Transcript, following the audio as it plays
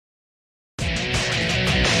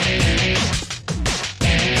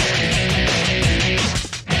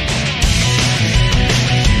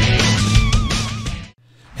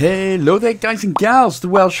Hello there guys and gals, the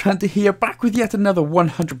Welsh Hunter here, back with yet another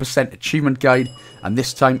 100% achievement guide, and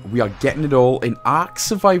this time we are getting it all in Ark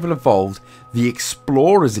Survival Evolved, the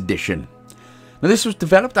Explorers Edition. Now this was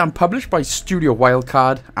developed and published by Studio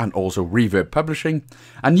Wildcard and also Reverb Publishing,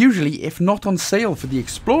 and usually if not on sale for the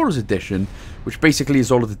Explorers Edition, which basically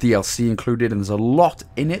is all of the DLC included and there's a lot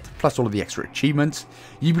in it, plus all of the extra achievements,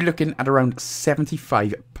 you'd be looking at around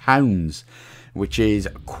 £75. Which is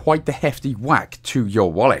quite the hefty whack to your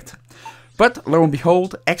wallet. But lo and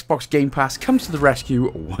behold, Xbox Game Pass comes to the rescue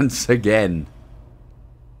once again.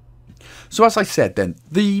 So as I said then,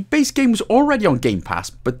 the base game was already on Game Pass,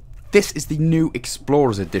 but this is the new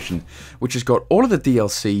Explorers Edition, which has got all of the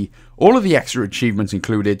DLC, all of the extra achievements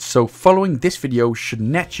included, so following this video should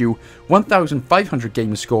net you 1,500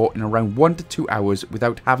 gamer score in around 1 to 2 hours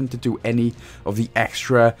without having to do any of the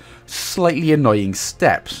extra, slightly annoying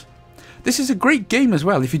steps. This is a great game as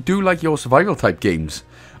well if you do like your survival type games.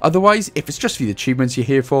 Otherwise, if it's just for the achievements you're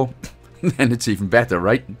here for, then it's even better,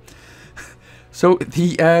 right? So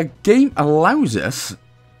the game allows us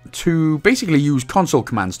to basically use console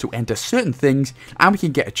commands to enter certain things, and we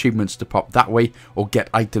can get achievements to pop that way or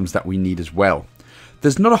get items that we need as well.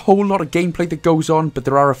 There's not a whole lot of gameplay that goes on, but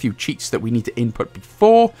there are a few cheats that we need to input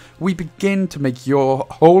before we begin to make your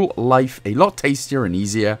whole life a lot tastier and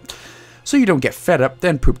easier, so you don't get fed up,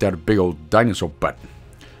 then pooped out a big old dinosaur butt.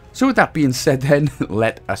 So with that being said then,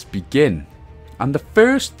 let us begin. And the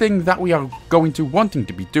first thing that we are wanting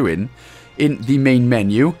to be doing in the main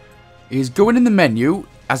menu is going in the menu,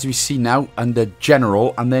 as we see now, under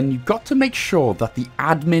General, and then you've got to make sure that the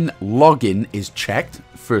admin login is checked,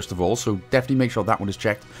 first of all, so definitely make sure that one is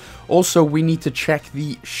checked. Also, we need to check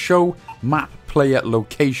the Show Map Player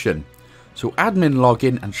Location. So admin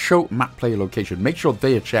login and Show Map Player Location, make sure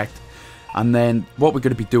they are checked. And then what we're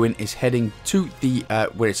going to be doing is heading to the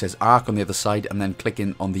where it says Ark on the other side, and then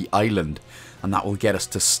clicking on the island, and that will get us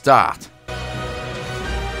to start.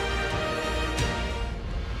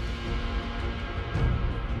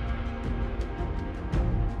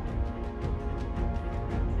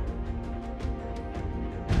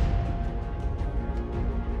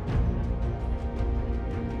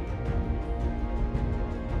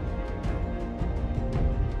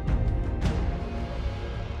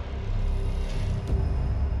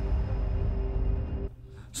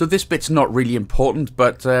 So this bit's not really important,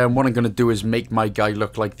 but what I'm going to do is make my guy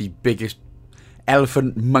look like the biggest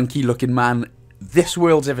elephant monkey looking man this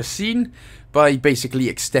world's ever seen by basically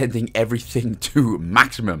extending everything to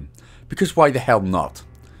maximum. Because why the hell not?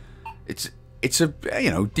 It's a, you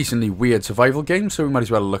know, decently weird survival game, so we might as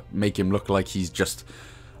well make him look like he's just,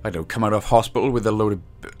 I don't know, come out of hospital with a load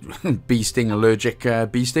of bee sting allergic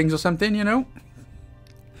bee stings or something, you know?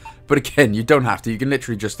 But again, you don't have to. You can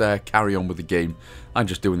literally just carry on with the game. I'm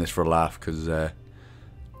just doing this for a laugh because, I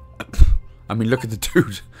mean, look at the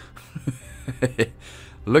dude.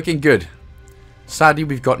 Looking good. Sadly,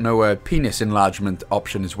 we've got no penis enlargement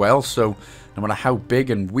option as well. So, no matter how big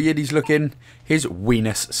and weird he's looking, his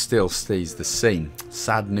weenus still stays the same.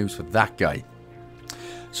 Sad news for that guy.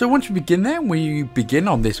 So, once we begin there, we begin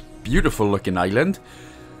on this beautiful looking island.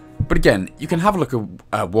 But again, you can have a look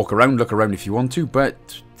at, look around if you want to,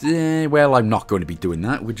 but, well, I'm not going to be doing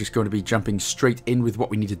that. We're just going to be jumping straight in with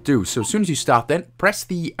what we need to do. So as soon as you start then, press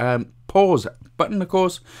the pause button, of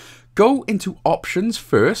course. Go into options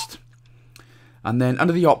first. And then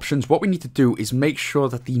under the options, what we need to do is make sure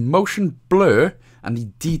that the motion blur and the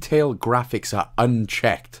detail graphics are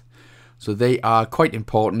unchecked. So they are quite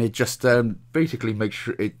important. It just basically makes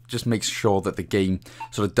sure that the game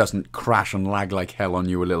sort of doesn't crash and lag like hell on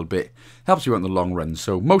you a little bit. Helps you out in the long run.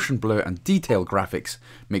 So motion blur and detail graphics,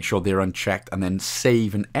 make sure they're unchecked, and then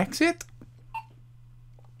save and exit.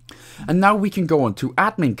 And now we can go on to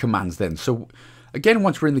admin commands then. So again,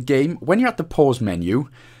 once we're in the game, when you're at the pause menu,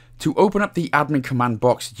 to open up the admin command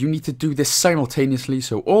box, you need to do this simultaneously.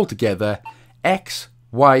 So all together, X,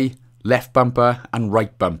 Y, left bumper, and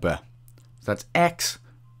right bumper. So that's X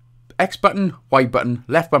button, Y button,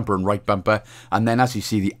 left bumper and right bumper. And then as you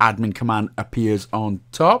see, the admin command appears on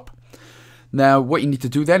top. Now what you need to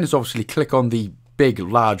do then is obviously click on the big,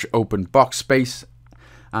 large open box space.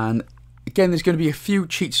 And again, there's going to be a few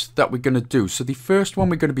cheats that we're going to do. So the first one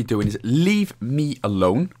we're going to be doing is leave me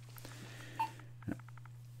alone.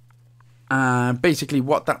 Basically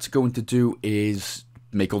what that's going to do is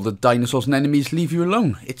make all the dinosaurs and enemies leave you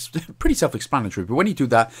alone. It's pretty self-explanatory, but when you do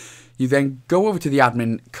that, you then go over to the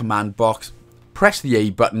admin command box, press the A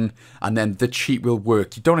button, and then the cheat will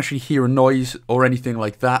work. You don't actually hear a noise or anything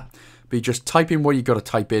like that, but you just type in what you got to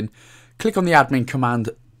type in, click on the admin command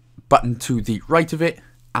button to the right of it,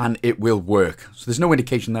 and it will work. So there's no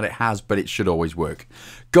indication that it has, but it should always work.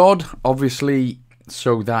 God, obviously,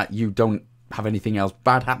 so that you don't have anything else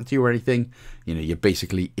bad happen to you or anything. You know, you're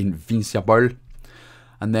basically invincible.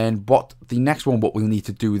 And then what we'll need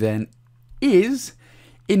to do then is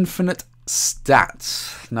infinite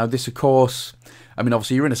stats. Now this, of course, I mean,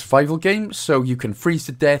 obviously you're in a survival game, so you can freeze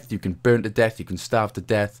to death, you can burn to death, you can starve to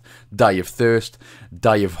death, die of thirst,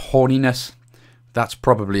 die of horniness. That's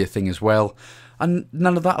probably a thing as well. And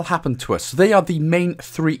none of that will happen to us. So they are the main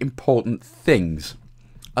 3 important things.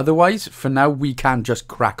 Otherwise, for now, we can just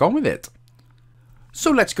crack on with it. So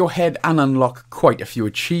let's go ahead and unlock quite a few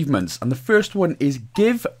achievements. And the first one is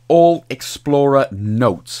give all explorer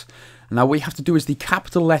notes. Now what we have to do is the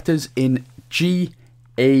capital letters in G,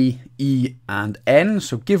 A, E, and N.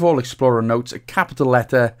 So give all explorer notes, a capital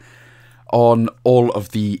letter on all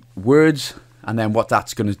of the words. And then what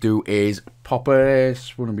that's going to do is pop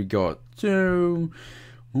us. What have we got? 2,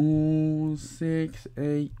 4, 6,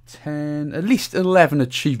 8, 10. At least 11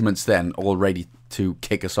 achievements then already to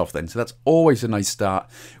kick us off then. So that's always a nice start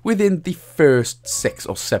within the first 6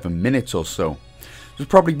 or 7 minutes or so. It's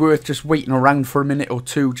probably worth just waiting around for a minute or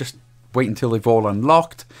two. Just wait until they've all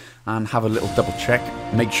unlocked and have a little double check.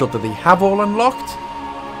 Make sure that they have all unlocked.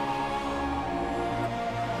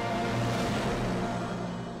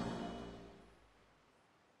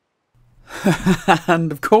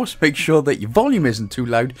 And of course make sure that your volume isn't too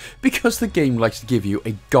loud, because the game likes to give you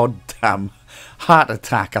a goddamn heart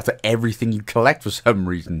attack after everything you collect for some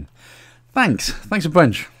reason. Thanks a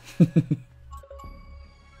bunch.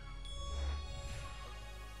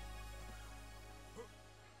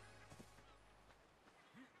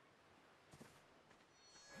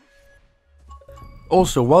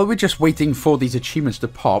 Also, while we're just waiting for these achievements to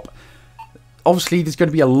pop, obviously there's going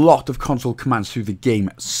to be a lot of console commands through the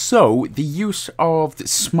game, so the use of the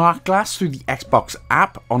smart glass through the Xbox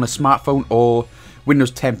app on a smartphone or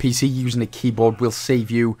Windows 10 PC using a keyboard will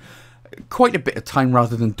save you quite a bit of time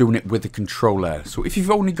rather than doing it with a controller. So if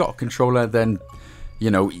you've only got a controller, then you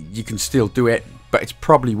know you can still do it, but it's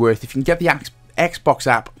probably worth, if you can get the Xbox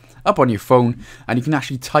app up on your phone and you can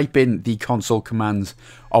actually type in the console commands,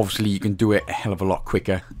 obviously you can do it a hell of a lot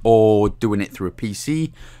quicker, or doing it through a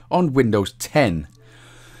PC on Windows 10.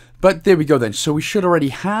 But there we go then. So we should already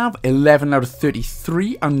have 11 out of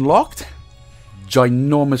 33 unlocked.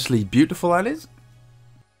 Ginormously beautiful, that is.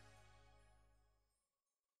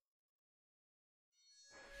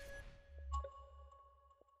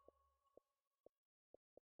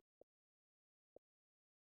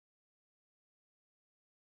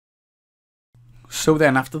 So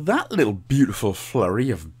then after that little beautiful flurry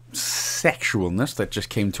of sexualness that just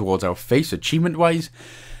came towards our face achievement wise,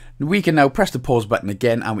 we can now press the pause button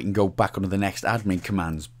again and we can go back onto the next admin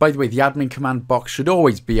commands. By the way, the admin command box should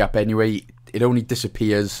always be up anyway. It only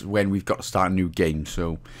disappears when we've got to start a new game,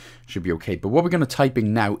 so should be okay. But what we're going to type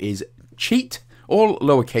in now is cheat, all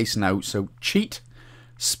lowercase now, so cheat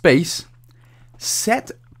space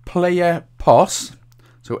set player pos,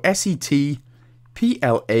 so SETPLAYERPOS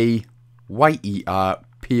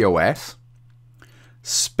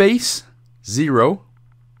space 0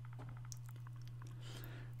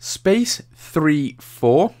 space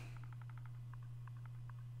 34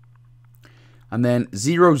 and then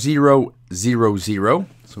 0000,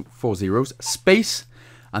 so 4 zeros, space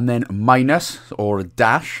and then minus or a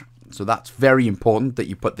dash. So that's very important that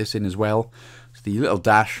you put this in as well. So the little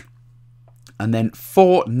dash and then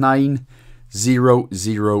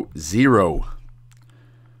 49000.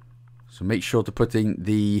 So make sure to put in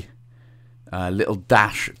the little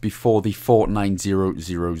dash before the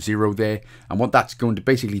 49000 there. And what that's going to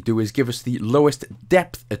basically do is give us the lowest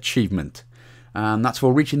depth achievement. And that's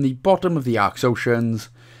for reaching the bottom of the Ark's oceans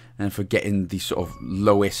and for getting the sort of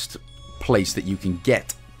lowest place that you can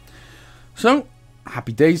get. So,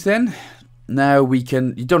 happy days then. Now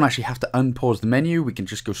you don't actually have to unpause the menu. We can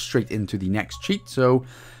just go straight into the next cheat. So,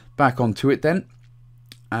 back onto it then.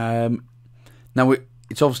 Now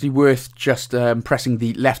it's obviously worth just pressing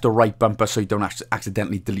the left or right bumper so you don't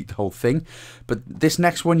accidentally delete the whole thing. But this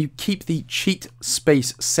next one, you keep the cheat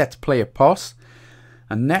space set player pos.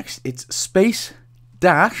 And next, it's space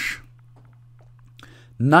dash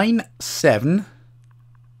 97.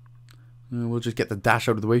 We'll just get the dash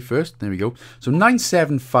out of the way first. There we go. So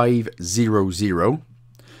 97500.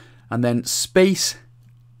 And then space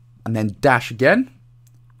and then dash again.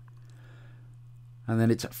 And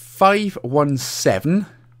then it's 51700.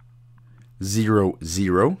 So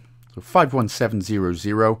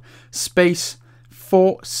 51700 space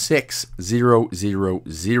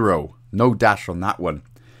 46000. No dash on that one.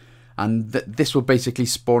 And this will basically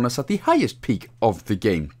spawn us at the highest peak of the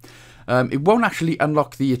game. It won't actually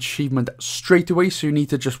unlock the achievement straight away, so you need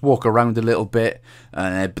to just walk around a little bit.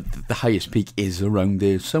 But the highest peak is around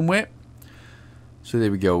there somewhere. So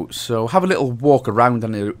there we go. So have a little walk around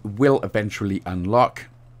and it will eventually unlock.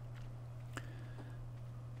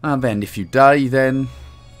 And then if you die, then,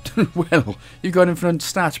 well, you've got infinite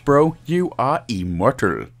stats, bro. You are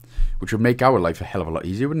immortal. Which would make our life a hell of a lot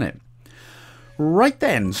easier, wouldn't it? Right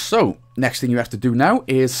then, so next thing you have to do now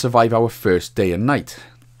is survive our first day and night.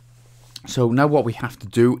 So now what we have to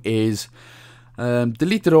do is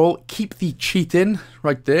delete it all, keep the cheat in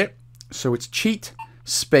right there. So it's cheat,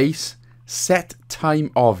 space, set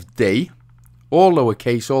time of day, all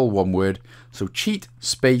lowercase, all one word. So cheat,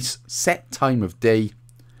 space, set time of day,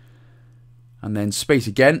 and then space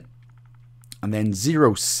again, and then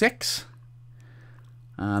 06,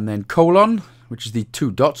 and then colon, which is the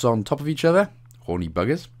 2 dots on top of each other. Horny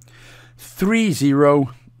buggers. 30.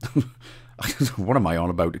 What am I on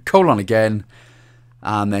about? Colon again,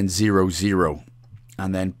 and then 00.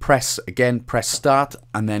 And then press start,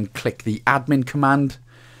 and then click the admin command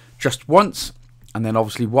just once. And then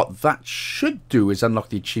obviously what that should do is unlock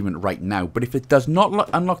the achievement right now. But if it does not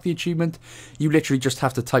unlock the achievement, you literally just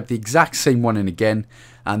have to type the exact same one in again,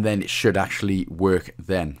 and then it should actually work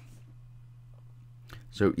then.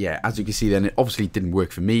 So yeah, as you can see then, it obviously didn't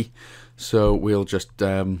work for me. So we'll just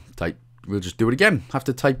do it again.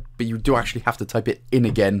 But you do actually have to type it in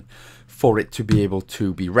again for it to be able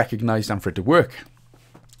to be recognized and for it to work.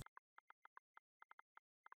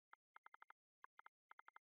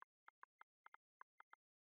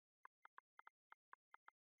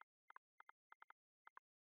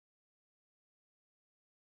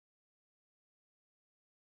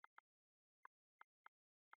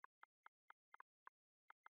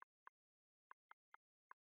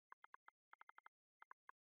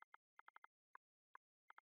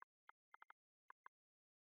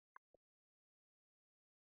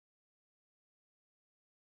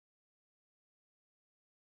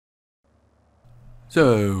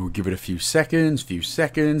 So give it a few seconds. There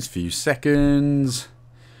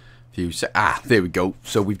we go.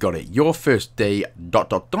 So we've got it. Your first day, ...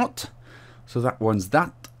 So that one's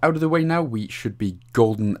that out of the way now. We should be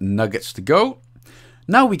golden nuggets to go.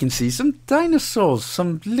 Now we can see some dinosaurs,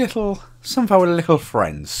 some of our little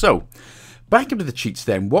friends. So back into the cheats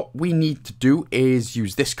then. What we need to do is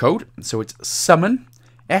use this code. So it's summon,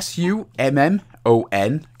 SUMMON,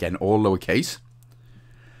 again all lowercase,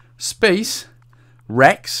 space,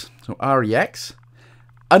 Rex, so REX,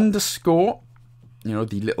 underscore, you know,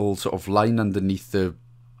 the little sort of line underneath the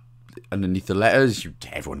letters.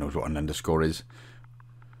 Everyone knows what an underscore is.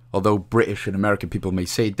 Although British and American people may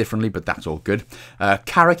say it differently, but that's all good.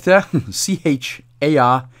 Character, CHARACTER.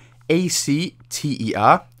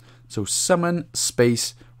 So summon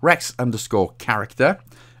space Rex underscore character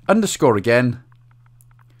underscore again,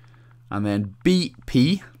 and then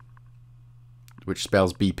BP, which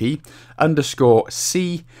spells BP, underscore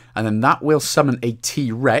C, and then that will summon a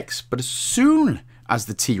T-Rex. But as soon as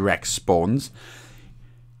the T-Rex spawns,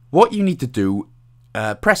 what you need to do,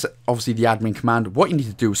 press obviously the admin command. What you need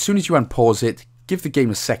to do, as soon as you unpause it, give the game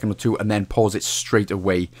a second or two, and then pause it straight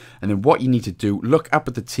away. And then what you need to do, look up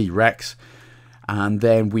at the T-Rex, and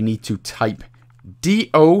then we need to type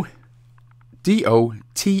D-O-T-A-M-E.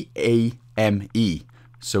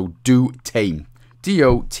 So do tame.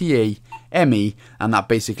 D-O-T-A-M-E, and that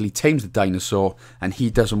basically tames the dinosaur, and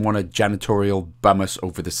he doesn't want to janitorial bum us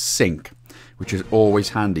over the sink, which is always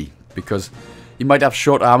handy, because he might have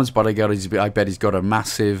short arms, but I bet he's got a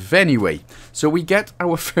massive anyway. So we get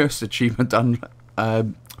our first achievement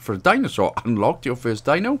for a dinosaur unlocked, your first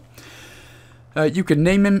dino. You can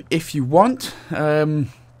name him if you want. I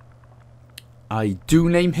do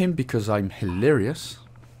name him because I'm hilarious.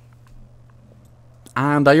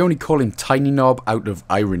 And I only call him Tiny Knob out of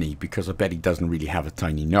irony, because I bet he doesn't really have a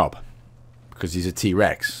tiny knob, because he's a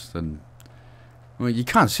T-Rex. And well, you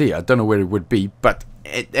can't see it. I don't know where it would be, but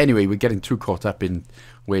anyway, we're getting too caught up in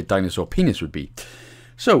where dinosaur penis would be.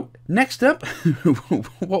 So next up,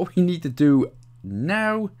 what we need to do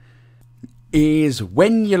now is,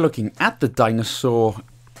 when you're looking at the dinosaur,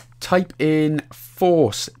 type in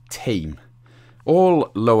force tame, all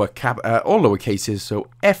lowercases, so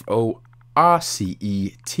FORCETAME.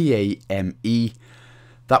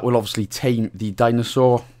 That will obviously tame the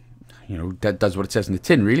dinosaur. You know, that does what it says in the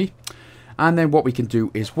tin, really. And then what we can do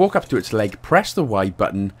is walk up to its leg, press the Y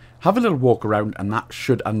button, have a little walk around, and that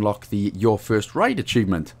should unlock the Your First Ride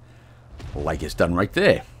achievement, like it's done right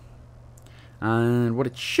there. And what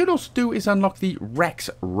it should also do is unlock the Rex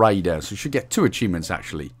Rider. So you should get 2 achievements,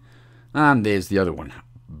 actually. And there's the other one.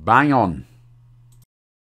 Bang on.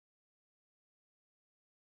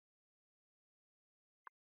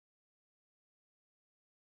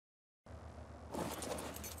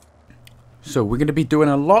 So we're going to be doing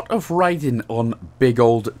a lot of riding on big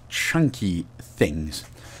old chunky things,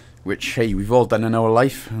 which, hey, we've all done in our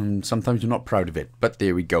life, and sometimes we're not proud of it, but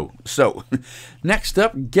there we go. So, next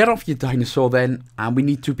up, get off your dinosaur then, and we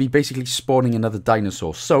need to be basically spawning another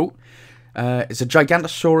dinosaur. So, it's a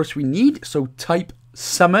Gigantosaurus we need, so type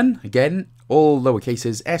summon, again, all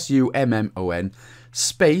lowercases, S-U-M-M-O-N,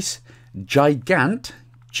 space, gigant,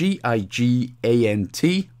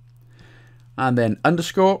 G-I-G-A-N-T, and then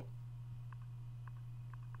underscore.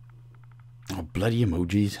 Oh, bloody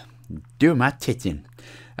emojis. Do my titting.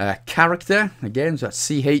 Character, again, so that's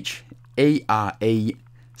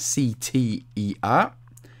C-H-A-R-A-C-T-E-R.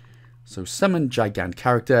 So summon gigant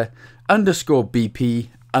character, underscore BP,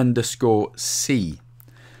 underscore C.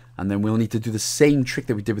 And then we'll need to do the same trick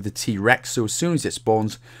that we did with the T-Rex. So as soon as it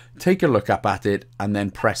spawns, take a look up at it and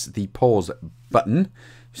then press the pause button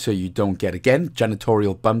so you don't get, again,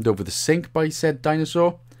 genitorial bummed over the sink by said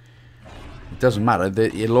dinosaur. It doesn't matter,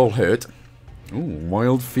 it'll all hurt. Ooh,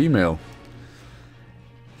 wild female.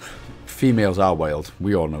 Females are wild.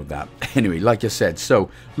 We all know that. Anyway, like I said, so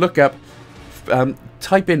look up,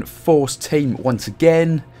 type in force tame once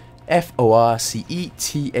again. F-O-R-C-E-T-A-M-E,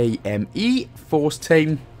 force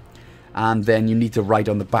tame. And then you need to ride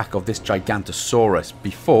on the back of this Gigantosaurus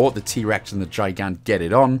before the T-Rex and the Gigant get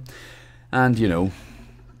it on. And, you know,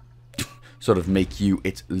 sort of make you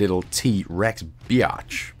its little T-Rex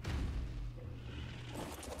biatch.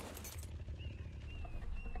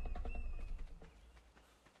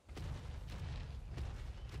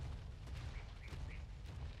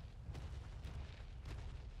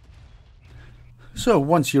 So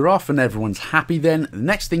once you're off and everyone's happy, then the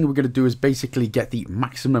next thing we're going to do is basically get the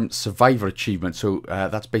maximum survivor achievement. So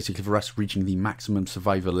that's basically for us reaching the maximum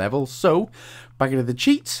survivor level. So back into the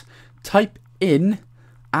cheats, type in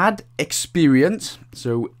add experience.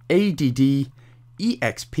 So ADDEXPERIENCE,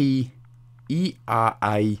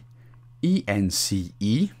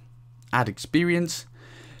 add experience,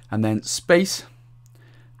 and then space.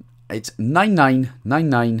 It's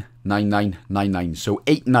 99999999. So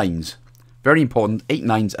 8 nines. Very important, 8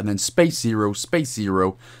 nines, and then space 0, space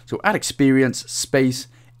 0. So add experience, space,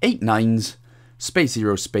 8 nines, space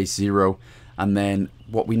 0, space 0. And then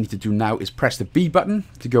what we need to do now is press the B button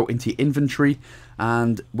to go into your inventory.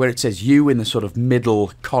 And where it says U in the sort of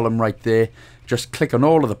middle column right there, just click on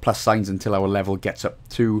all of the plus signs until our level gets up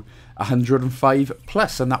to 105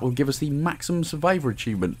 plus. And that will give us the maximum survivor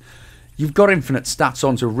achievement. You've got infinite stats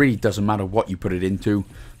on, so it really doesn't matter what you put it into.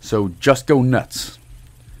 So just go nuts.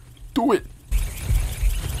 Do it!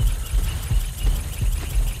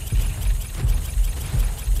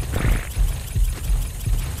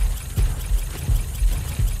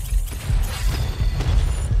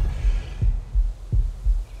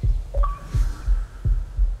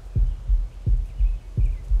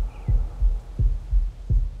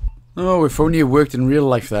 Oh, if only it worked in real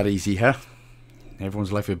life that easy, huh?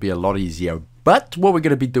 Everyone's life would be a lot easier. But what we're going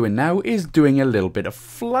to be doing now is doing a little bit of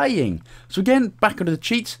flying. So again, back onto the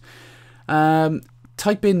cheats.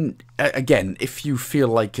 Type in, again, if you feel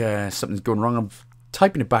like something's going wrong, I'm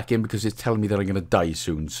typing it back in because it's telling me that I'm going to die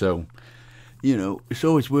soon. So, you know, it's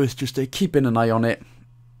always worth just keeping an eye on it.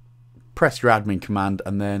 Press your admin command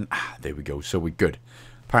and then, there we go. So we're good.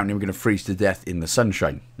 Apparently we're going to freeze to death in the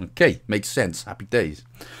sunshine. Okay, makes sense. Happy days.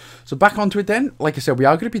 So back onto it then. Like I said, we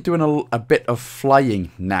are going to be doing a bit of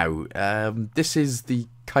flying now. This is the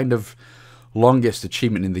kind of longest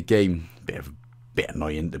achievement in the game. Bit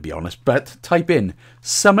annoying, to be honest. But type in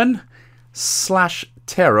summon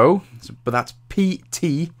 /tero, but that's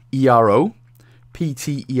P-T-E-R-O,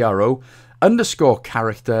 P-T-E-R-O, underscore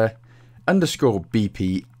character, underscore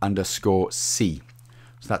BP, underscore C.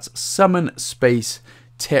 So that's summon space,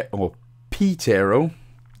 or P-tero,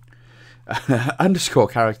 underscore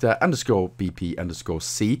character, underscore BP, underscore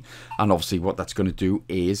C. And obviously what that's going to do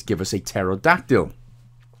is give us a pterodactyl.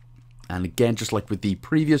 And again, just like with the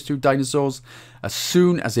previous 2 dinosaurs, as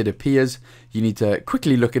soon as it appears, you need to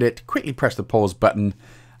quickly look at it, quickly press the pause button,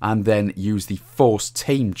 and then use the force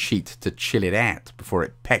tame cheat to chill it out before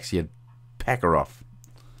it pecks your pecker off.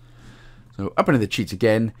 So up into the cheats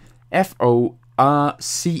again, F-O-R-C-E-T-A-M-E.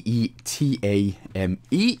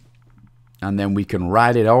 And then we can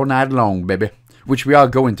ride it all night long, baby. Which we are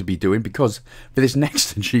going to be doing because for this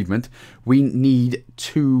next achievement, we need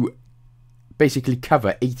to basically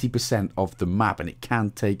cover 80% of the map. And it can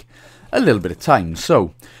take a little bit of time.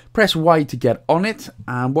 So press Y to get on it.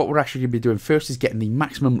 And what we're actually going to be doing first is getting the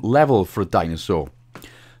maximum level for a dinosaur.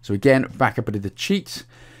 So again, back up into the cheats.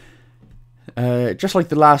 Just like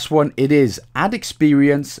the last one, it is add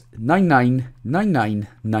experience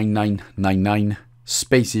 99999999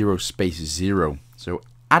 space 0 space 0. So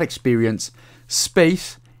add experience,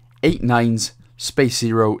 space, 8 9s, space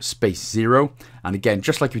 0, space 0. And again,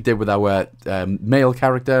 just like we did with our male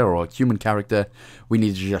character or human character, we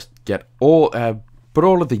need to just get put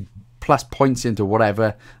all of the plus points into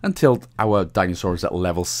whatever until our dinosaur is at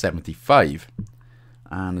level 75.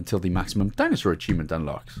 And until the maximum dinosaur achievement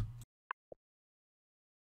unlocks.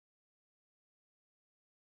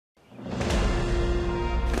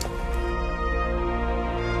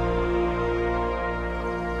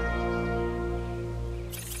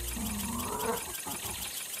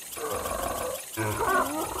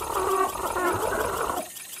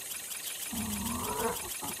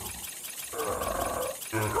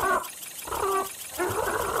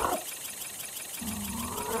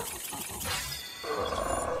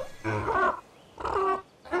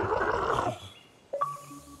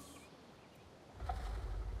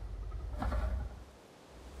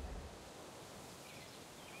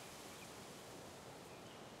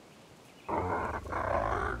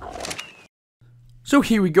 So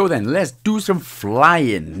here we go then, let's do some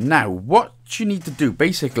flying. Now, what you need to do,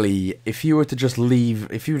 basically, if you were to just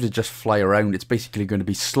fly around, it's basically going to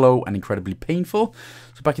be slow and incredibly painful.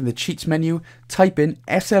 So back in the cheats menu, type in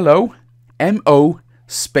SLOMO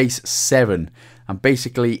space 7. And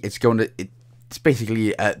basically, it's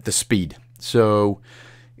basically the speed. So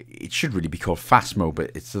it should really be called fast mode,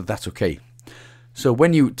 but that's okay. So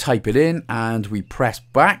when you type it in and we press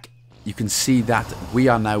back, you can see that we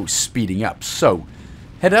are now speeding up. So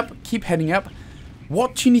head up, keep heading up.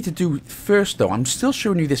 What you need to do first though, I'm still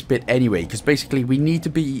showing you this bit anyway, because basically we need to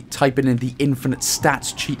be typing in the infinite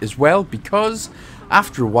stats cheat as well, because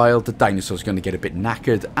after a while the dinosaur's going to get a bit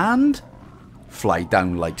knackered and fly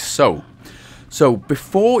down like so. So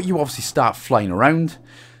before you obviously start flying around,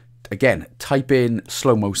 again, type in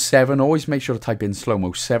slow-mo 7. Always make sure to type in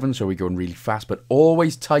slow-mo 7 so we're going really fast, but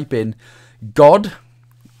always type in God,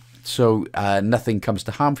 so nothing comes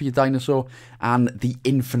to harm for your dinosaur, and the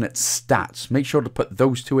infinite stats. Make sure to put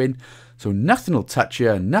those two in, so nothing will touch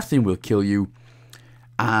you, nothing will kill you,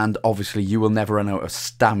 and obviously you will never run out of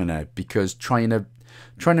stamina, because trying to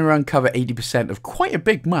uncover 80% of quite a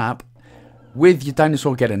big map with your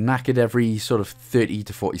dinosaur getting knackered every sort of 30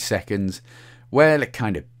 to 40 seconds, well, it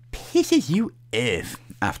kind of pisses you off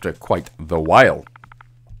after quite the while.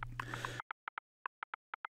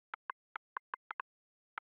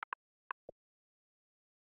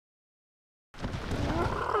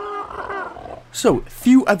 So,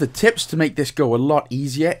 few other tips to make this go a lot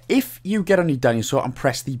easier. If you get on your dinosaur and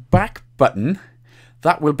press the back button,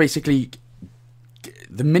 that will basically,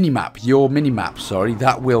 the minimap, your minimap, sorry,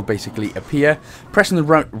 that will basically appear. Pressing the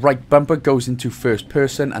right bumper goes into first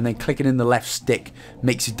person, and then clicking in the left stick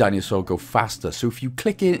makes your dinosaur go faster. So if you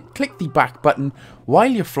click the back button while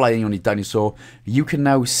you're flying on your dinosaur, you can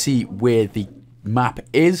now see where the map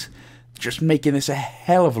is, just making this a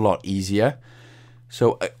hell of a lot easier.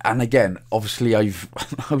 So, and again, obviously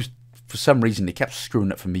for some reason, it kept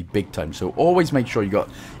screwing up for me big time. So always make sure you got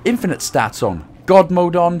infinite stats on, God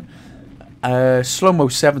mode on, slow-mo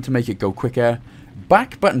 7 to make it go quicker,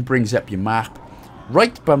 back button brings up your map,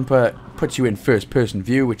 right bumper puts you in first person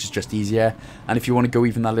view, which is just easier, and if you want to go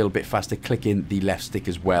even that little bit faster, click in the left stick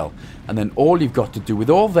as well. And then all you've got to do with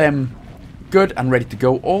all them good and ready to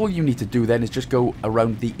go, all you need to do then is just go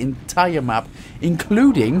around the entire map,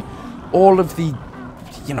 including all of the,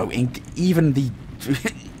 you know, even the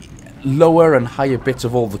lower and higher bits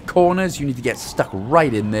of all the corners. You need to get stuck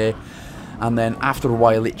right in there, and then after a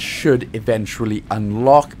while it should eventually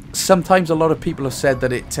unlock. Sometimes a lot of people have said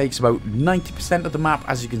that it takes about 90% of the map.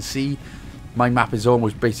 As you can see, my map is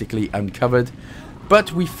almost basically uncovered,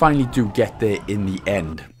 but we finally do get there in the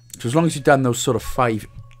end. So as long as you've done those sort of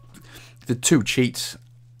the 2 cheats,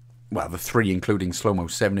 well, the 3 including slow-mo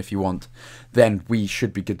 7 if you want, then we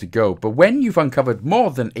should be good to go. But when you've uncovered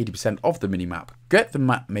more than 80% of the minimap, get the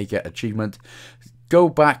map maker achievement, go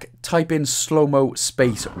back, type in slow-mo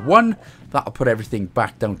space 1, that'll put everything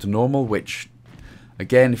back down to normal, which,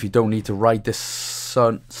 again, if you don't need to ride this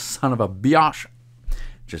son of a biatch,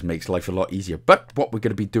 just makes life a lot easier. But what we're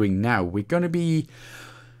going to be doing now, we're going to be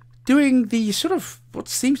doing the sort of, what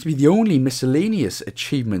seems to be the only miscellaneous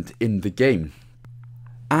achievement in the game.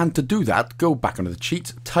 And to do that, go back onto the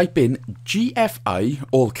cheats, type in GFI,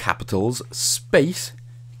 all capitals, space,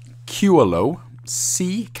 QLO,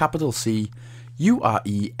 C, capital C,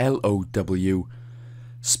 URELOW,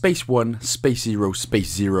 space 1, space 0, space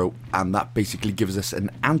 0, and that basically gives us an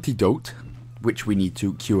antidote, which we need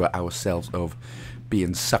to cure ourselves of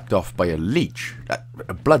being sucked off by a leech,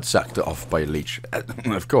 blood sucked off by a leech,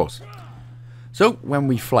 of course. So when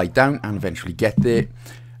we fly down and eventually get there,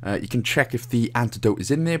 you can check if the antidote is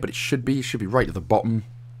in there, but it should be right at the bottom.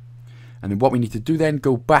 And then what we need to do then,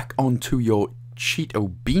 go back onto your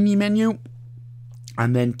Cheeto Beanie menu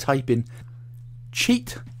and then type in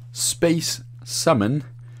cheat space summon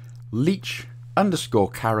leech underscore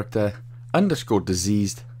character underscore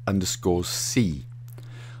diseased underscore C.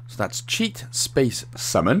 So that's cheat space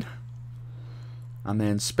summon and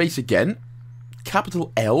then space again,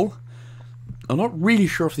 capital L. I'm not really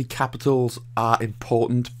sure if the capitals are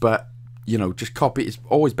important, but you know, just copy. It's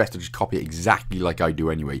always best to just copy it exactly like I do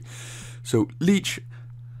anyway. So leech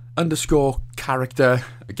underscore character,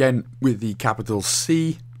 again with the capital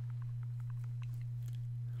C,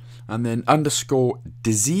 and then underscore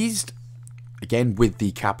diseased, again with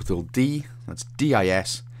the capital D, that's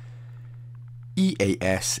DISEASED, you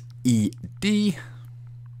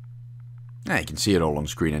can see it all on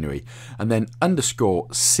screen anyway, and then underscore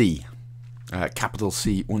C, capital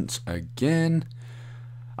C once again.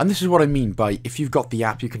 And this is what I mean by, if you've got the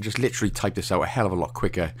app, you can just literally type this out a hell of a lot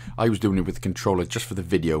quicker. I was doing it with the controller just for the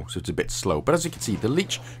video, so it's a bit slow. But as you can see, the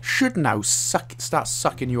leech should now start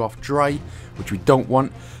sucking you off dry, which we don't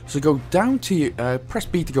want. So go down to your, press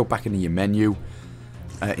B to go back into your menu,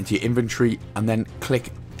 into your inventory, and then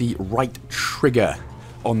click the right trigger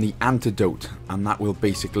on the antidote, and that will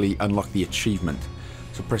basically unlock the achievement.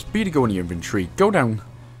 So press B to go in your inventory, go down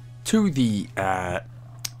to the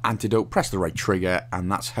antidote, press the right trigger,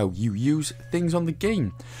 and that's how you use things on the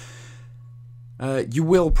game. You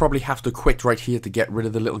will probably have to quit right here to get rid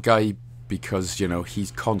of the little guy, because you know he's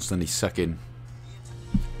constantly sucking,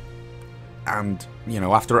 and you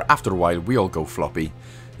know after a while we all go floppy,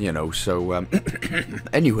 you know. So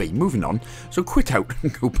anyway, moving on. So quit out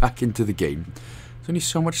and go back into the game. There's only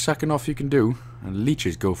so much sucking off you can do, and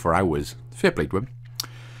leeches go for hours. Fair play to him.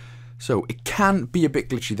 So it can be a bit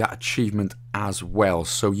glitchy, that achievement as well.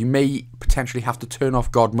 So you may potentially have to turn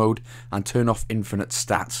off God mode and turn off infinite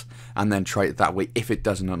stats and then try it that way if it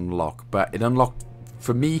doesn't unlock. But it unlocked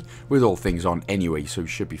for me with all things on anyway, so it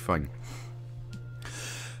should be fine.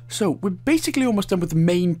 So we're basically almost done with the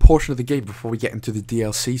main portion of the game before we get into the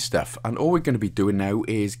DLC stuff. And all we're going to be doing now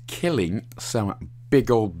is killing some big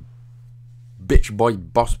old bitch boy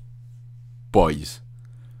bosses.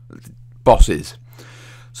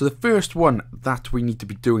 So the first one that we need to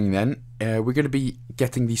be doing then, we're going to be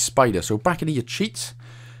getting the spider. So back into your cheats.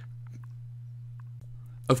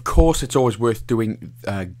 Of course, it's always worth doing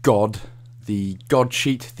the God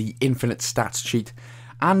cheat, the infinite stats cheat,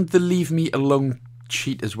 and the leave me alone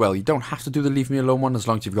cheat as well. You don't have to do the leave me alone one as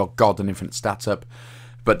long as you've got God and infinite stats up.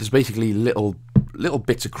 But there's basically little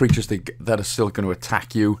bits of creatures that are still going to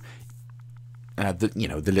attack you. You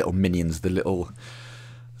know, the little minions, the little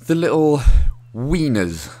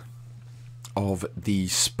wieners of the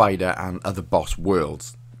spider and other boss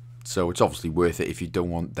worlds. So it's obviously worth it if you don't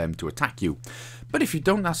want them to attack you. But if you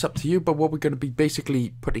don't, that's up to you. But what we're going to be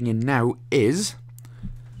basically putting in now is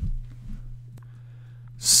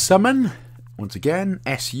summon, once again,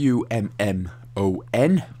 SUMMON,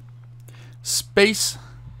 space,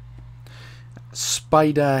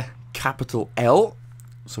 spider, capital L,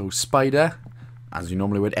 so spider, as you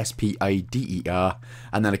normally would, SPIDER,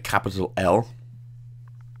 and then a capital L.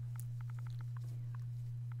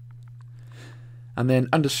 And then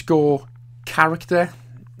underscore character,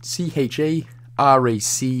 CHARACTER.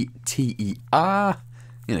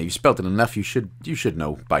 You know, you spelled it enough, you should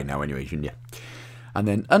know by now anyway, shouldn't you? And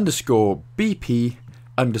then underscore BP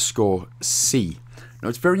underscore C. Now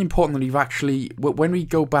it's very important that you've actually, when we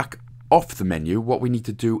go back off the menu, what we need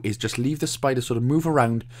to do is just leave the spider sort of move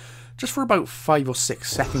around just for about 5 or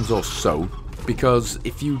 6 seconds or so, because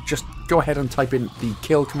if you just go ahead and type in the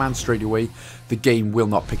kill command straight away, the game will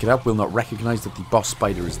not pick it up, will not recognize that the boss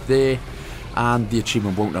spider is there, and the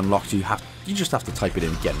achievement won't unlock, so you just have to type it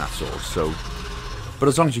in again, that's all. So, but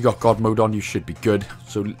as long as you got God mode on, you should be good.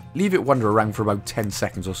 So leave it wander around for about 10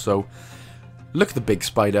 seconds or so, look at the big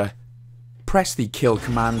spider, press the kill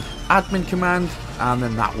command, admin command, and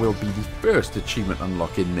then that will be the first achievement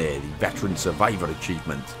unlock in there, the veteran survivor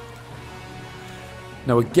achievement.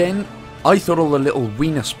 Now again, I thought all the little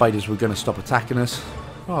wiener spiders were going to stop attacking us.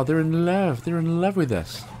 Oh, they're in love. They're in love with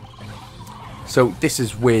us. So this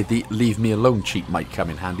is where the leave me alone cheat might come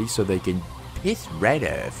in handy, so they can piss right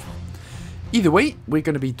off. Either way, we're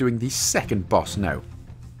going to be doing the second boss now,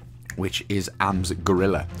 which is Am's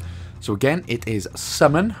Gorilla. So again, it is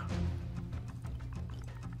summon,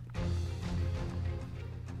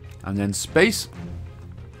 and then space,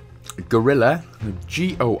 Gorilla,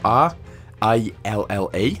 GORILLA,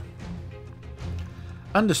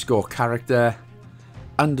 underscore character,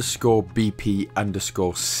 underscore BP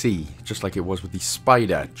underscore C, just like it was with the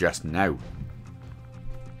spider just now.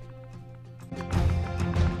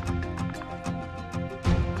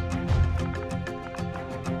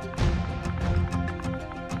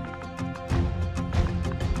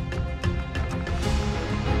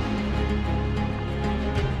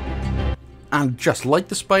 And just like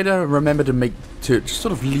the spider, remember to just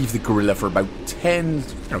sort of leave the gorilla for about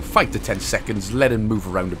 5 to 10 seconds. Let him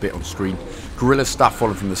move around a bit on screen. Gorillas start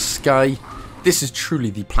falling from the sky. This is truly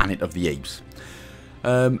the planet of the apes.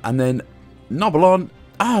 And then nobble on.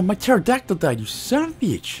 Ah, my pterodactyl died, you son of a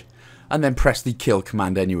bitch. And then press the kill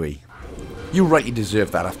command anyway. You rightly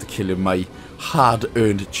deserve that after killing my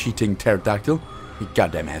hard-earned cheating pterodactyl. You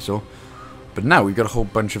goddamn asshole. But now we've got a whole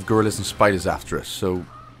bunch of gorillas and spiders after us, so,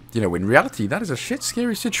 you know, in reality, that is a shit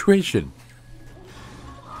scary situation.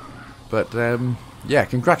 But, yeah,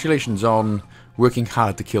 congratulations on working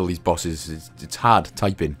hard to kill these bosses. It's hard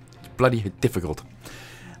typing. It's bloody difficult.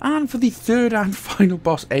 And for the third and final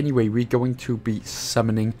boss anyway, we're going to be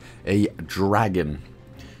summoning a dragon.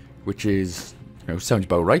 Which is, you know, sounds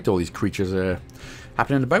about right. All these creatures are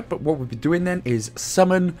happening about. But what we'll be doing then is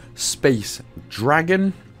summon space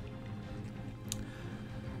dragon.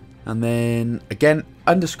 And then, again,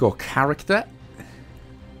 underscore character.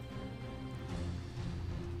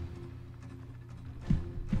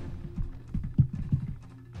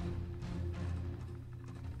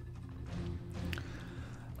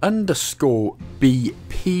 Underscore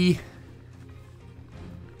BP.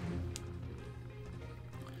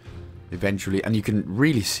 Eventually, and you can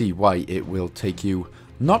really see why it will take you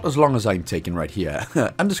not as long as I'm taking right here.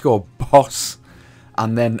 Underscore boss.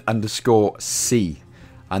 And then underscore C.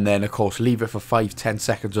 And then, of course, leave it for 5-10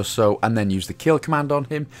 seconds or so, and then use the kill command on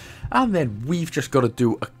him. And then we've just got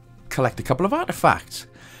to collect a couple of artifacts.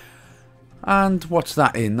 And what's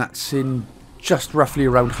that in? That's in just roughly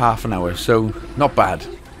around half an hour, so not bad.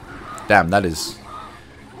 Damn, that's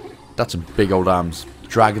some big old arms.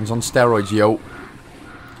 Dragons on steroids, yo.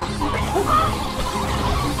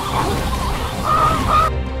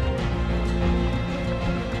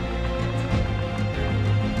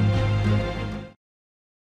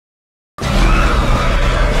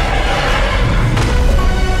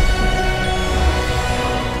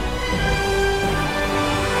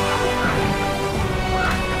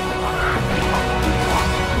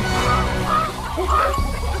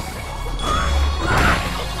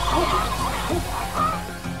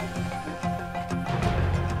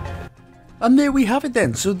 And there we have it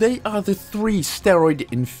then. So they are the 3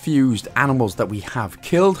 steroid-infused animals that we have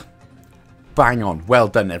killed. Bang on. Well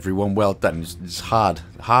done, everyone. Well done. It's hard.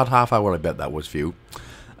 Hard half hour, I bet that was for you.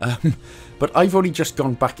 But I've only just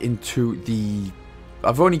gone back into the...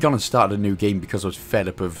 I've only gone and started a new game because I was fed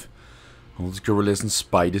up of all these gorillas and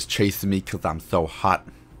spiders chasing me because I'm so hot.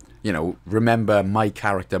 You know, remember my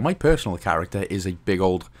character, my personal character, is a big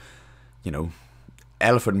old, you know,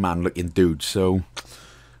 elephant man looking dude. So...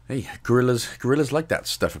 Hey, gorillas like that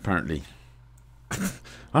stuff, apparently.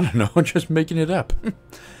 I don't know, I'm just making it up.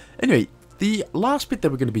 Anyway, the last bit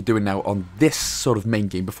that we're going to be doing now on this sort of main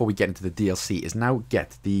game before we get into the DLC is now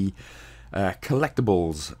get the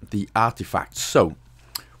collectibles, the artifacts. So,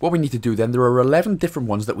 what we need to do then, there are 11 different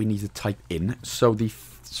ones that we need to type in. So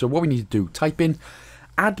what we need to do, type in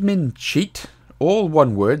admin cheat, all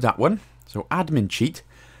one word, that one. So admin cheat,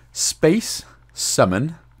 space,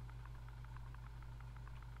 summon,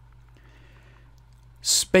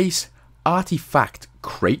 space artifact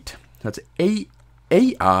crate. That's ARTIFACT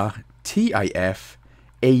CRATE.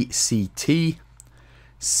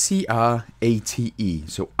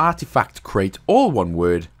 So artifact crate, all one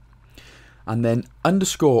word, and then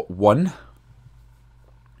underscore 1.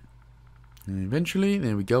 And eventually,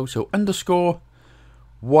 there we go. So underscore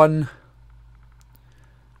 1,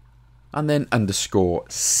 and then underscore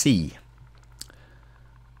C.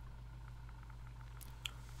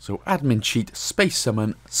 So admin cheat, space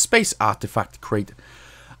summon, space artifact crate,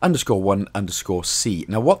 underscore 1, underscore C.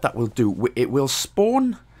 Now what that will do, it will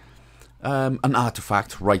spawn an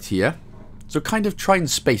artifact right here. So kind of try and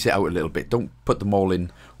space it out a little bit. Don't put them all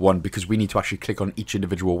in one because we need to actually click on each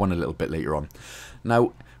individual one a little bit later on.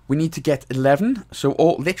 Now we need to get 11. So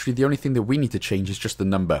literally the only thing that we need to change is just the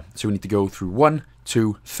number. So we need to go through 1,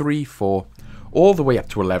 2, 3, 4, all the way up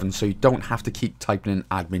to 11. So you don't have to keep typing in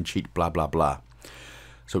admin cheat, blah, blah, blah.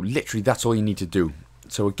 So literally that's all you need to do.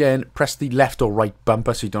 So again, press the left or right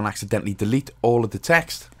bumper so you don't accidentally delete all of the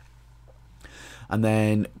text. And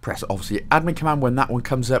then press obviously admin command when that one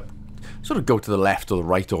comes up. Sort of go to the left or the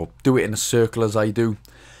right or do it in a circle as I do.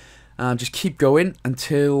 And just keep going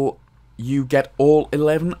until you get all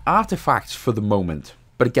 11 artifacts for the moment.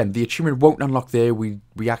 But again, the achievement won't unlock there. We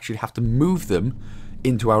actually have to move them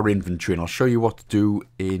into our inventory. And I'll show you what to do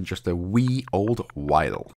in just a wee old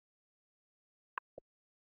while.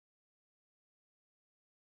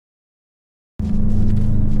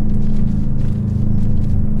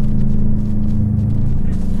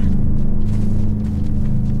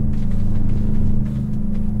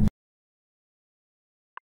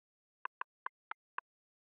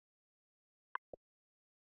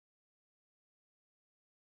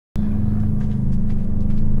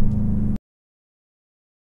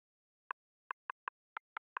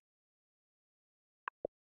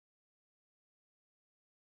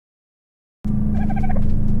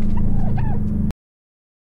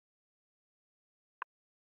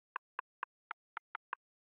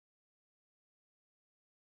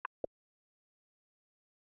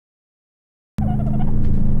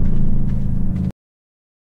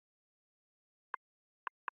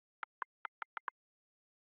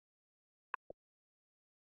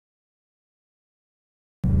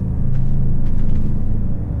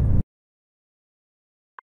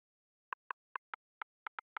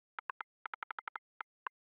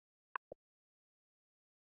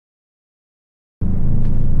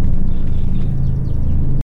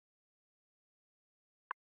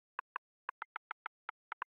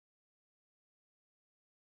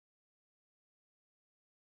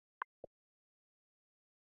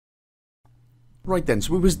 Right then,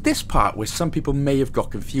 so it was this part where some people may have got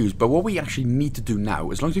confused, but what we actually need to do now,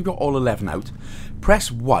 as long as you've got all 11 out,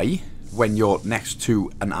 press Y when you're next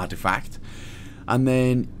to an artifact, and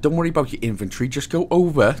then don't worry about your inventory, just go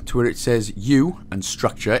over to where it says U and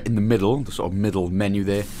structure in the middle, the sort of middle menu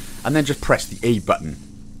there, and then just press the A button.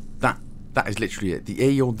 That is literally it. The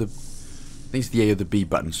A or the... I think it's the A or the B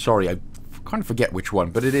button. Sorry, I kind of forget which one,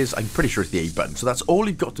 but it is, I'm pretty sure it's the A button. So that's all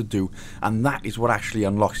you've got to do, and that is what actually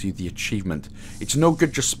unlocks you the achievement. It's no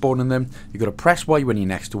good just spawning them. You've got to press Y when you're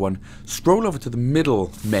next to one, scroll over to the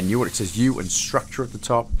middle menu where it says U and structure at the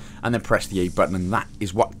top, and then press the A button, and that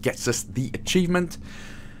is what gets us the achievement.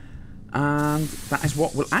 And that is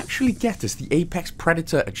what will actually get us the Apex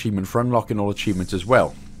Predator achievement for unlocking all achievements as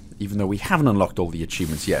well, even though we haven't unlocked all the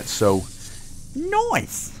achievements yet. So,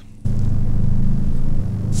 nice!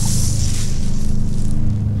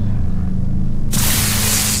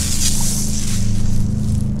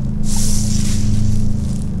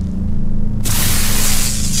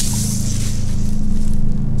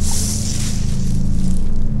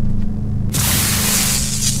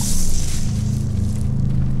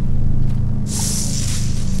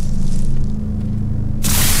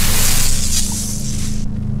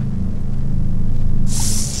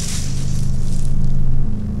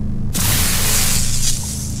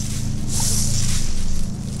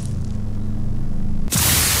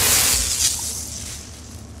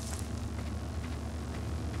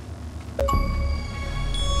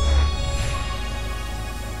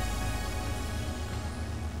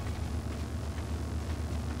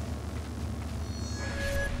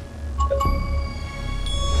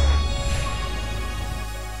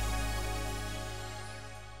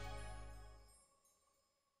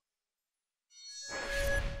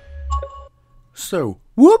 So,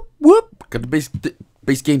 whoop, got the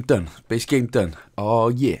base game done. Base game done. Oh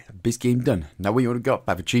yeah, base game done. Now we only got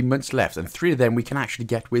 5 achievements left, and 3 of them we can actually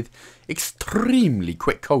get with extremely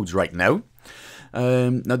quick codes right now.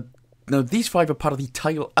 Now these 5 are part of the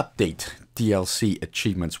Tile Update DLC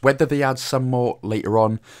achievements. Whether they add some more later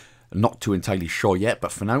on, not too entirely sure yet,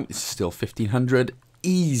 but for now it's still 1500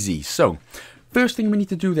 easy. So, first thing we need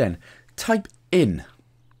to do then, type in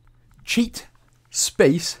cheat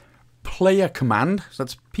space player command, so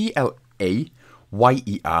that's PLAYERCOMMAND,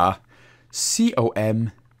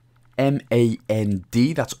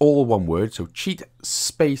 that's all one word, so cheat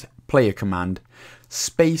space player command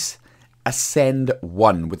space ascend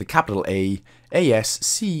 1 with a capital A,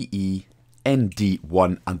 ASCEND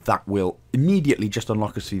 1, and that will immediately just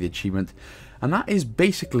unlock us the achievement. And that is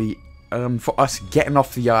basically for us getting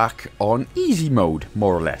off the ark on easy mode,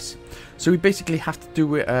 more or less. So we basically have to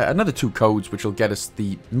do another 2 codes, which will get us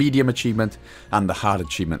the medium achievement and the hard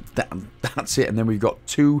achievement. That's it, and then we've got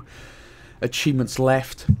 2 achievements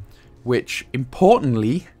left, which,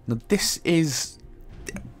 importantly, now this is...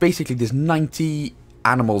 Basically, there's 90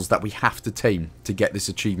 animals that we have to tame to get this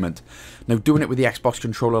achievement. Now, doing it with the Xbox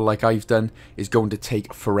controller like I've done is going to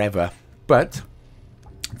take forever, but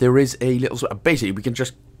there is a little... Basically, we can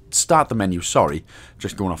just... start the menu, sorry,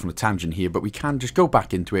 just going off on a tangent here, but we can just go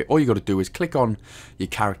back into it. All you got to do is click on your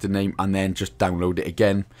character name and then just download it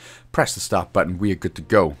again, press the start button, we are good to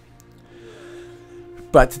go.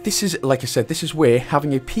 But this is, like I said, this is where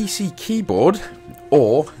having a PC keyboard,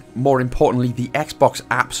 or more importantly the Xbox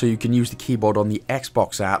app, so you can use the keyboard on the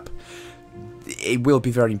Xbox app, it will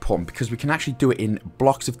be very important, because we can actually do it in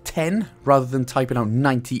blocks of 10 rather than typing out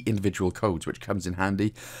 90 individual codes, which comes in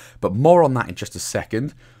handy. But more on that in just a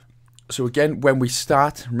second. So again, when we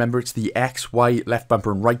start, remember it's the X, Y, left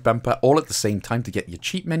bumper and right bumper all at the same time to get your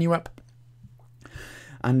cheat menu up.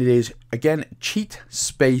 And it is, again, cheat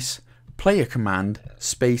space player command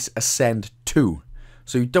space ascend 2.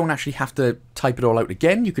 So you don't actually have to type it all out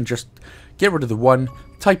again. You can just get rid of the 1,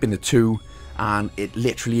 type in the 2, and it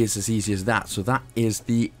literally is as easy as that. So that is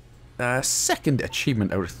the second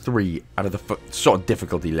achievement out of 3 out of the sort of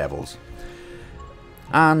difficulty levels.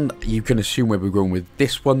 And you can assume where we're going with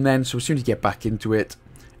this one then. So as soon as you get back into it,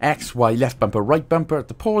 X, Y, left bumper, right bumper at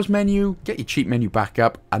the pause menu, get your cheat menu back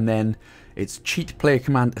up, and then it's cheat player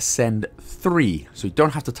command ascend 3. So you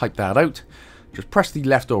don't have to type that out. Just press the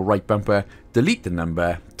left or right bumper, delete the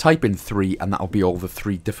number, type in 3, and that'll be all the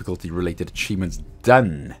 3 difficulty related achievements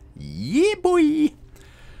done. Yeah, boy!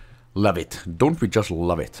 Love it. Don't we just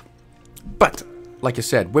love it? But, like I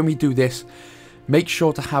said, when we do this, make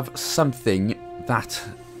sure to have something that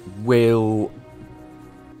will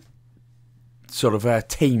sort of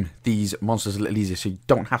tame these monsters a little easier, so you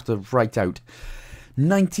don't have to write out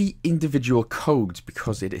 90 individual codes,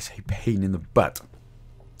 because it is a pain in the butt.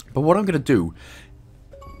 But what I'm going to do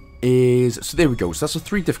is, so there we go. So that's the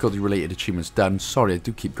 3 difficulty related achievements done. Sorry, I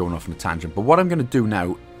do keep going off on a tangent, but what I'm going to do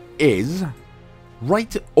now is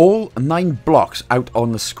write all 9 blocks out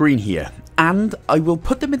on the screen here, and I will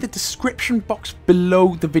put them in the description box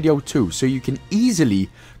below the video too, so you can easily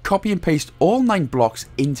copy and paste all 9 blocks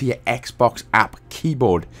into your Xbox app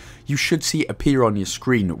keyboard. You should see it appear on your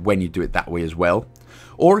screen when you do it that way as well.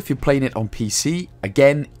 Or if you're playing it on PC,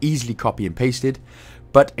 again, easily copy and pasted.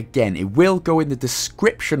 But again, it will go in the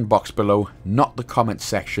description box below, not the comment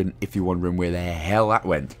section, if you're wondering where the hell that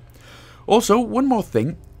went. Also, one more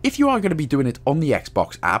thing, if you are going to be doing it on the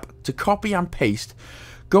Xbox app, to copy and paste,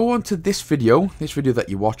 go onto this video that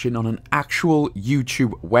you're watching, on an actual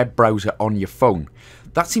YouTube web browser on your phone.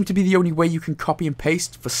 That seems to be the only way you can copy and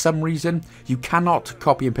paste. For some reason, you cannot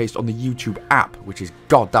copy and paste on the YouTube app, which is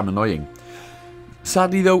goddamn annoying.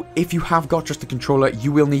 Sadly though, if you have got just a controller,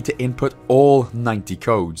 you will need to input all 90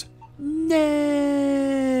 codes. No!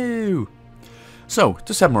 So,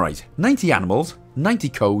 to summarise, 90 animals, 90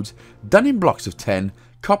 codes, done in blocks of 10,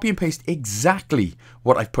 copy and paste exactly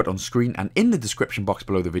what I've put on screen and in the description box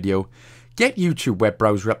below the video, get YouTube web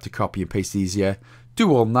browser up to copy and paste easier,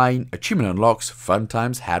 do all 9, achievement unlocks, fun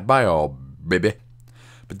times had by all, baby.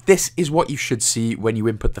 But this is what you should see when you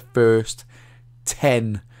input the first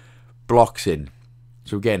 10 blocks in.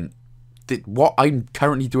 So again, what I'm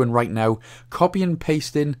currently doing right now, copy and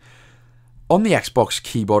pasting on the Xbox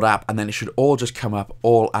keyboard app, and then it should all just come up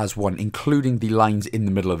all as one, including the lines in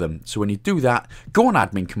the middle of them. So when you do that, go on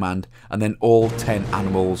admin command, and then all 10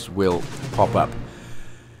 animals will pop up.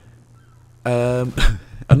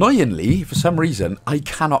 Annoyingly, for some reason, I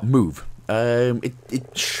cannot move.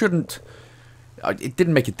 It shouldn't... It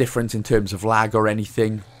didn't make a difference in terms of lag or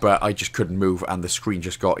anything, but I just couldn't move, and the screen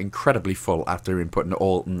just got incredibly full after inputting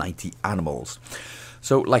all 90 animals.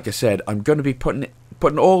 So, like I said, I'm going to be putting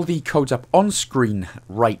all the codes up on screen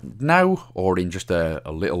right now, or in just a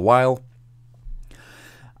little while.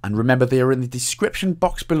 And remember, they are in the description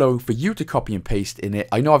box below for you to copy and paste in it.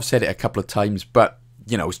 I know I've said it a couple of times, but,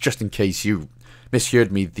 you know, it's just in case you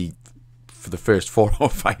misheard me for the first 4 or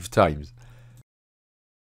 5 times.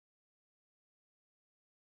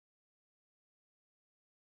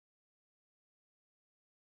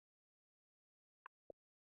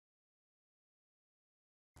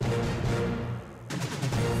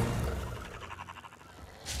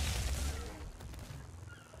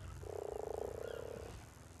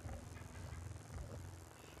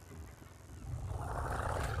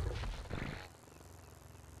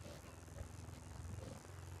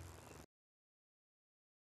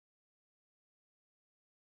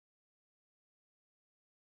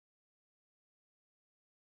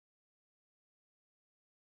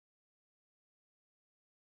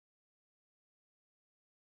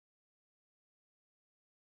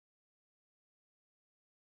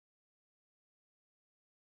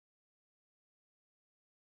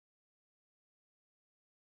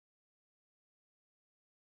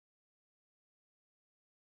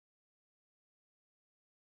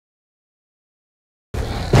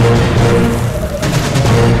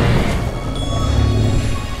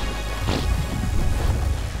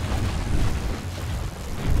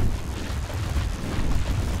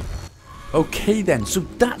 Okay then, so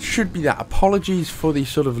that should be that. Apologies for the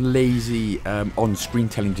sort of lazy on-screen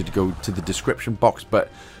telling you to go to the description box, but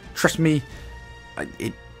trust me,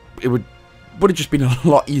 it would have just been a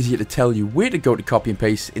lot easier to tell you where to go to copy and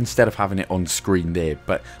paste instead of having it on screen there.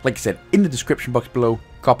 But like I said, in the description box below,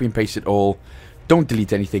 copy and paste it all. Don't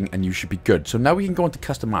delete anything and you should be good. So now we can go into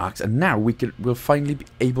custom arcs, and now we'll finally be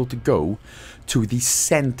able to go to the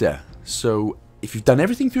center. So if you've done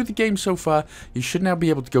everything through the game so far, you should now be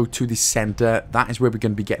able to go to the center. That is where we're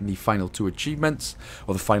going to be getting the final 2 achievements,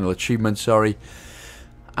 or the final achievement, sorry.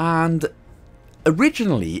 And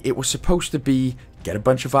originally, it was supposed to be get a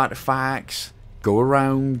bunch of artifacts, go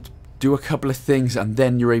around, do a couple of things, and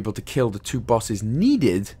then you're able to kill the 2 bosses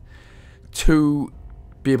needed to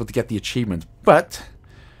be able to get the achievement. But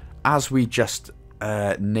as we just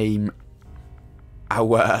name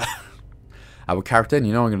our character, and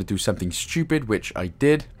you know I'm going to do something stupid, which I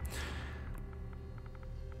did.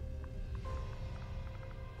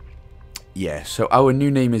 Yeah, so our new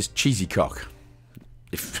name is Cheesy Cock.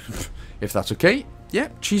 If that's okay. Yeah,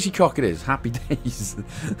 Cheesy Cock it is. Happy days.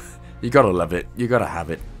 You gotta love it. You gotta have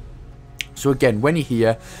it. So again, when you're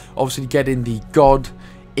here, obviously get in the God,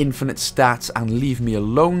 infinite stats, and leave me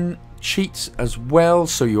alone cheats as well,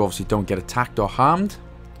 so you obviously don't get attacked or harmed.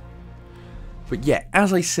 But yeah,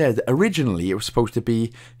 as I said, originally it was supposed to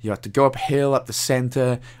be you had to go uphill, up the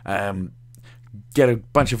center, get a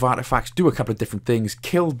bunch of artifacts, do a couple of different things,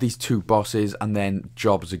 kill these 2 bosses, and then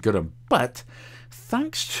jobs are good. But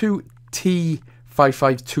thanks to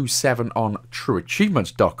T5527 on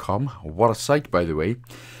trueachievements.com, what a site by the way,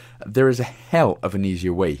 there is a hell of an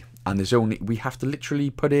easier way. And we have to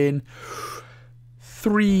literally put in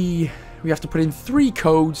three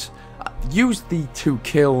codes, use the to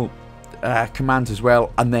kill commands as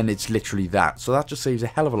well, and then it's literally that. So that just saves a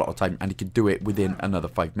hell of a lot of time, and you can do it within another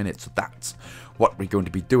 5 minutes. So that's what we're going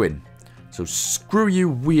to be doing. So screw you,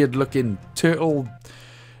 weird looking turtle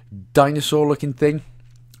dinosaur looking thing.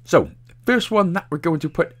 So first one that we're going to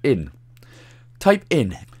put in, type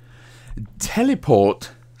in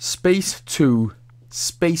teleport space to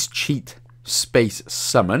space cheat space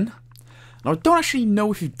summon. Now I don't actually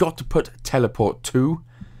know if you've got to put teleport to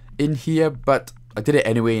in here, but I did it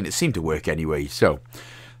anyway and it seemed to work anyway. So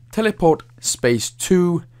teleport space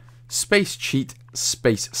to space cheat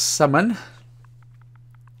space summon,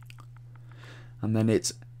 and then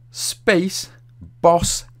it's space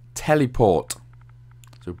boss teleport.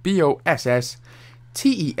 So BOSSTELEPORT.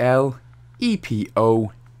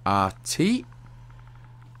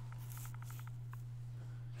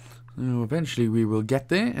 Eventually we will get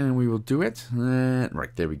there and we will do it.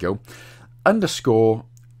 Right, there we go. Underscore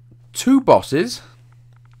two bosses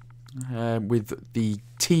with the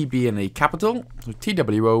T being a capital. So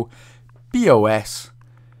TWOBOSSES.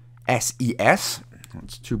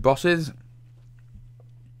 That's two bosses.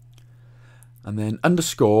 And then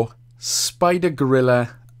underscore spider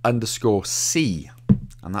gorilla underscore C.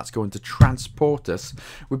 And that's going to transport us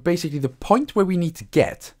with basically the point where we need to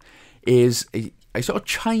get is a sort of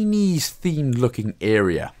Chinese themed looking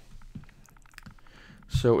area.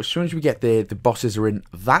 So as soon as we get there, the bosses are in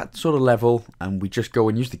that sort of level, and we just go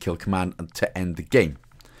and use the kill command to end the game.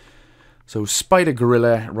 So spider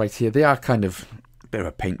gorilla right here, they are kind of a bit of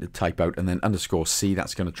a pain to type out, and then underscore C,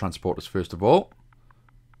 that's going to transport us first of all.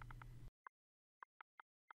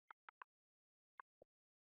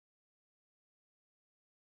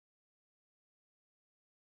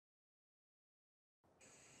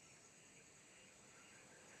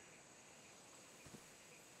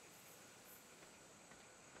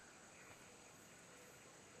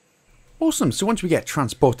 Awesome, so once we get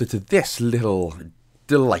transported to this little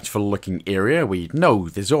delightful looking area, we know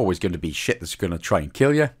there's always going to be shit that's going to try and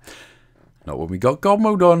kill you. Not when we got God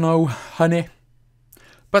mode on, no, honey.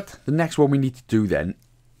 But the next one we need to do then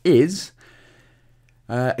is,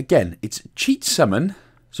 again, it's cheat summon.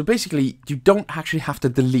 So basically, you don't actually have to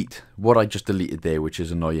delete what I just deleted there, which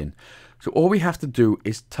is annoying. So all we have to do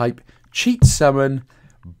is type cheat summon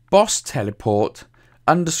boss teleport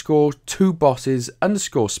underscore two bosses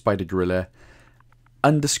underscore spider gorilla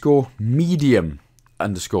underscore medium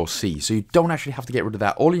underscore C. So you don't actually have to get rid of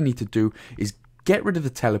that. All you need to do is get rid of the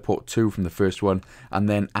teleport 2 from the first one and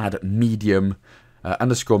then add medium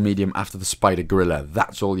underscore medium after the spider gorilla.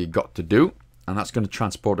 That's all you got to do, and that's going to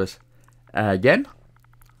transport us again.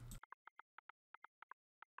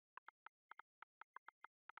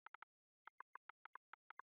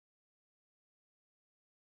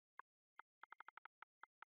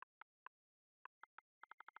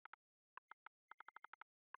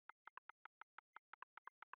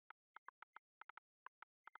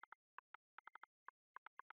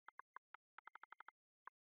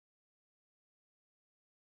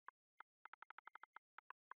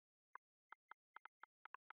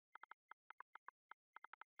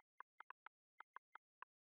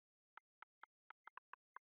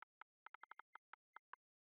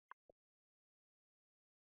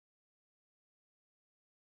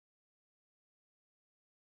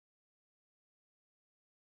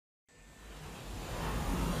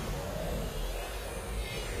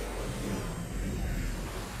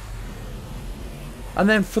 And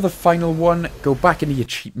then for the final one, go back into your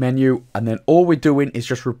cheat menu, and then all we're doing is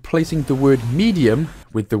just replacing the word medium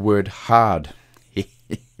with the word hard.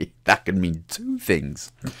 That can mean two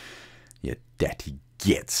things. You dirty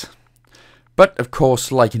gits. But of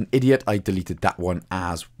course, like an idiot, I deleted that one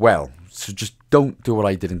as well. So just don't do what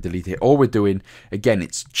I did and delete it. All we're doing, again,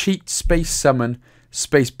 it's cheat space summon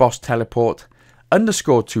space boss teleport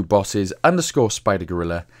underscore two bosses underscore spider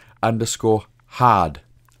gorilla underscore hard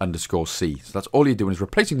underscore C. So that's all you're doing, is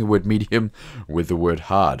replacing the word medium with the word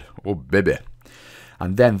hard. Oh, baby.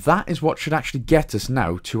 And then that is what should actually get us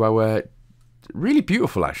now to our really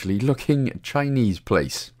beautiful, actually, looking Chinese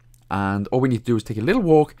place. And all we need to do is take a little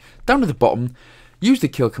walk down to the bottom, use the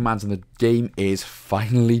kill commands, and the game is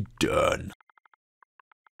finally done.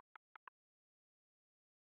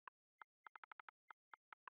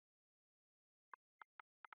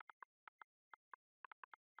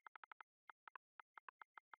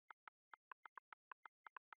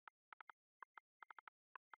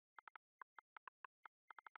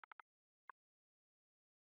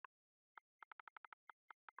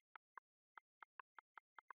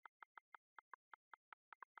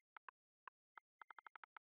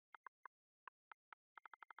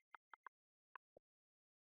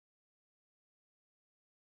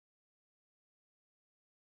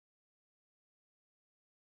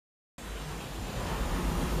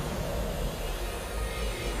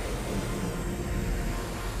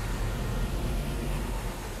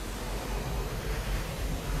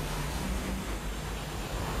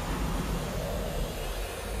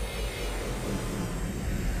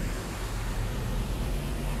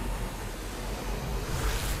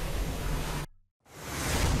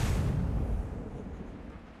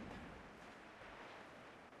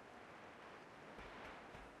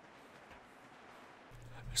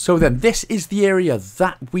 So then, this is the area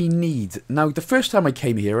that we need. Now, the first time I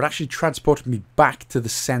came here, it actually transported me back to the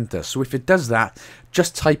center. So if it does that,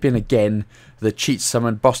 just type in again the cheat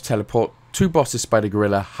summon, boss teleport, 2 bosses, spider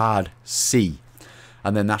gorilla, hard C.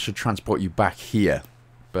 And then that should transport you back here.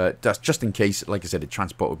 But that's just in case, like I said, it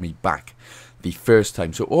transported me back the first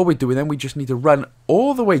time. So all we're doing then, we just need to run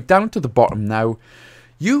all the way down to the bottom now.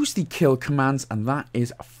 Use the kill commands, and that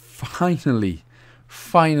is finally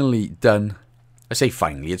done. I say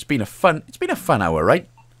finally, it's been a fun hour, right?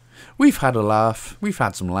 We've had a laugh, we've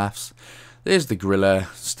had some laughs. There's the gorilla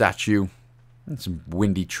statue, and some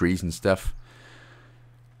windy trees and stuff.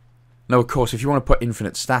 Now, of course, if you want to put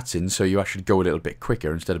infinite stats in, so you actually go a little bit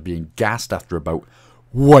quicker instead of being gassed after about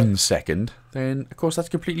 1 second, then, of course, that's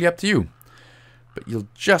completely up to you. But you'll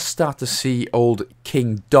just start to see old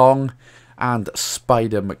King Dong and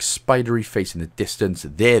Spider McSpidery face in the distance.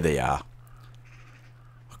 There they are.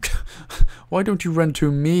 Why don't you run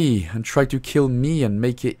to me and try to kill me and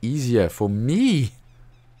make it easier for me?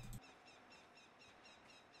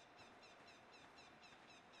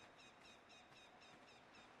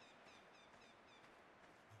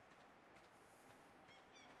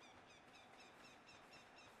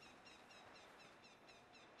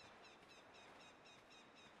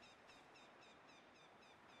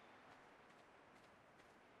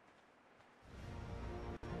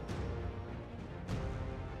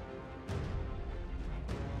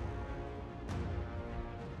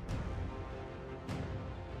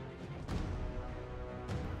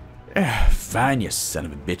 Fine, you son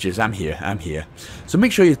of a bitches, I'm here. So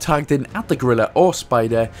make sure you're tagged in at the gorilla or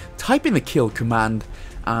spider, type in the kill command,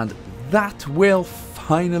 and that will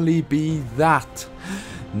finally be that.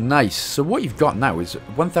 Nice. So what you've got now is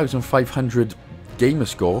 1,500 gamer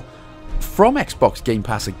score from Xbox Game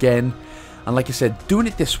Pass again. And like I said, doing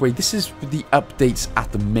it this way, this is the updates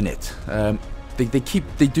at the minute.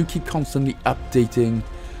 They do keep constantly updating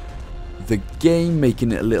the game,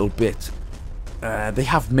 making it a little bit... they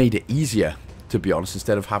have made it easier, to be honest,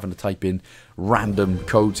 instead of having to type in random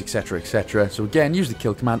codes, etc, etc. So again, use the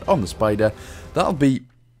kill command on the spider. That'll be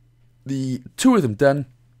the 2 of them done.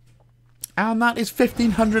 And that is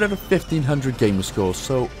 1,500 out of 1,500 gamer scores.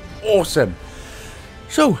 So awesome.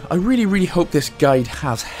 So I really hope this guide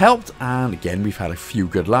has helped. And again, we've had a few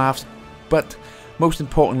good laughs. But most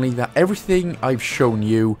importantly, that everything I've shown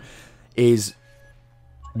you is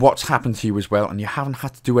what's happened to you as well, and you haven't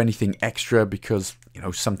had to do anything extra because, you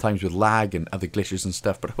know, sometimes with lag and other glitches and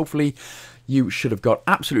stuff, but hopefully you should have got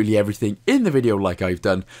absolutely everything in the video like I've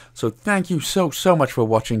done. So thank you so much for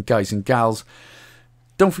watching, guys and gals.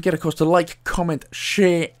 Don't forget, of course, to like, comment,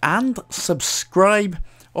 share and subscribe.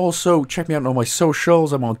 Also, check me out on all my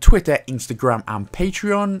socials. I'm on Twitter, Instagram and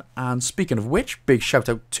Patreon. And speaking of which, big shout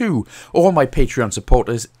out to all my Patreon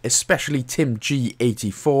supporters, especially Tim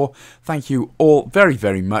G84. Thank you all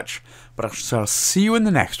very much. But I shall see you in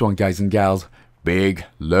the next one, guys and gals. Big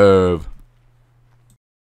love.